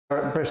We're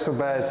at Bristol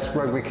Bears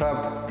Rugby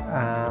Club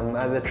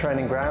at the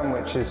training ground,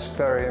 which is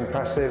very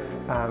impressive,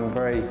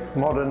 very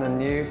modern and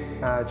new.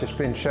 Just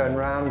been shown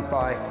round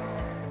by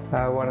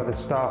one of the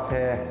staff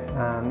here.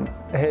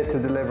 Here to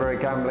deliver a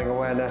gambling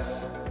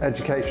awareness,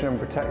 education and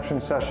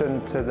protection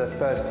session to the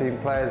first team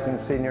players and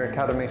senior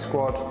academy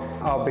squad.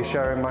 I'll be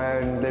sharing my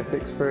own lived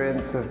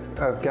experience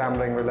of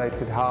gambling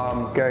related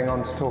harm, going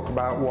on to talk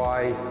about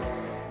why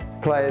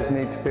players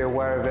need to be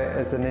aware of it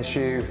as an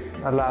issue,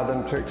 allow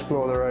them to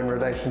explore their own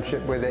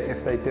relationship with it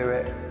if they do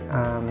it,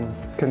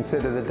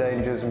 consider the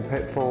dangers and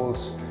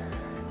pitfalls,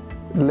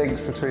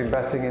 links between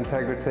betting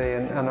integrity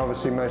and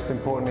obviously most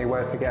importantly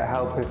where to get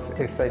help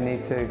if they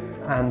need to,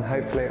 and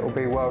hopefully it will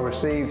be well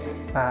received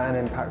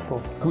and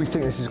impactful. We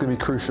think this is going to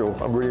be crucial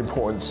and really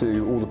important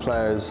to all the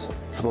players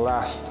for the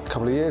last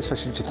couple of years,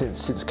 especially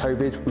since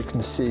COVID. We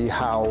can see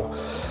how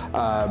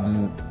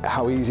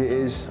easy it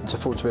is to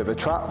fall into a bit of a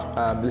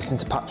trap. Listening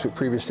to Patrick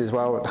previously as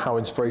well and how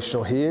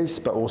inspirational he is,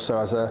 but also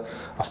as a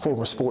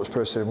former sports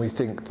person, we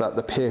think that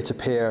the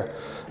peer-to-peer,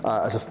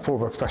 as a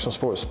former professional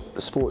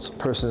sports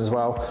person as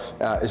well,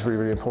 is really,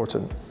 really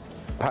important.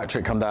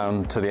 Patrick come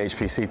down to the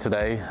HPC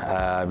today.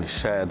 He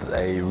shared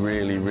a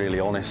really,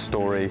 really honest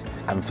story,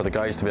 and for the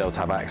guys to be able to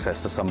have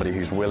access to somebody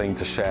who's willing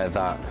to share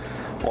that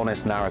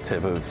honest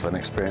narrative of an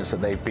experience that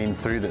they've been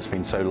through that's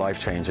been so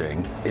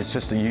life-changing is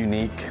just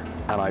unique,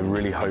 and I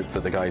really hope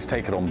that the guys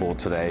take it on board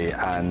today,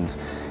 and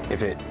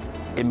if it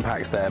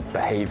impacts their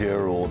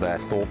behaviour or their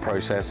thought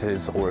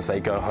processes, or if they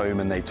go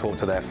home and they talk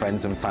to their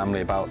friends and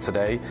family about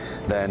today,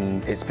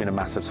 then it's been a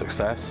massive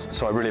success.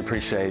 So I really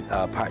appreciate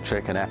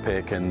Patrick and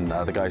Epic and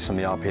the guys from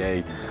the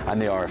RPA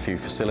and the RFU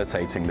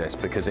facilitating this,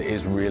 because it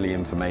is really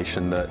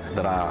information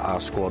that our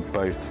squad,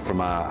 both from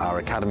our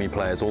academy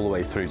players all the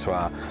way through to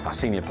our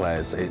senior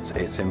players,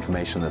 it's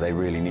information that they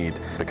really need,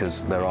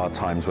 because there are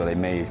times where they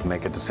may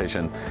make a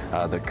decision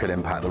that could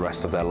impact the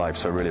rest of their life.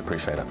 So I really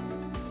appreciate it.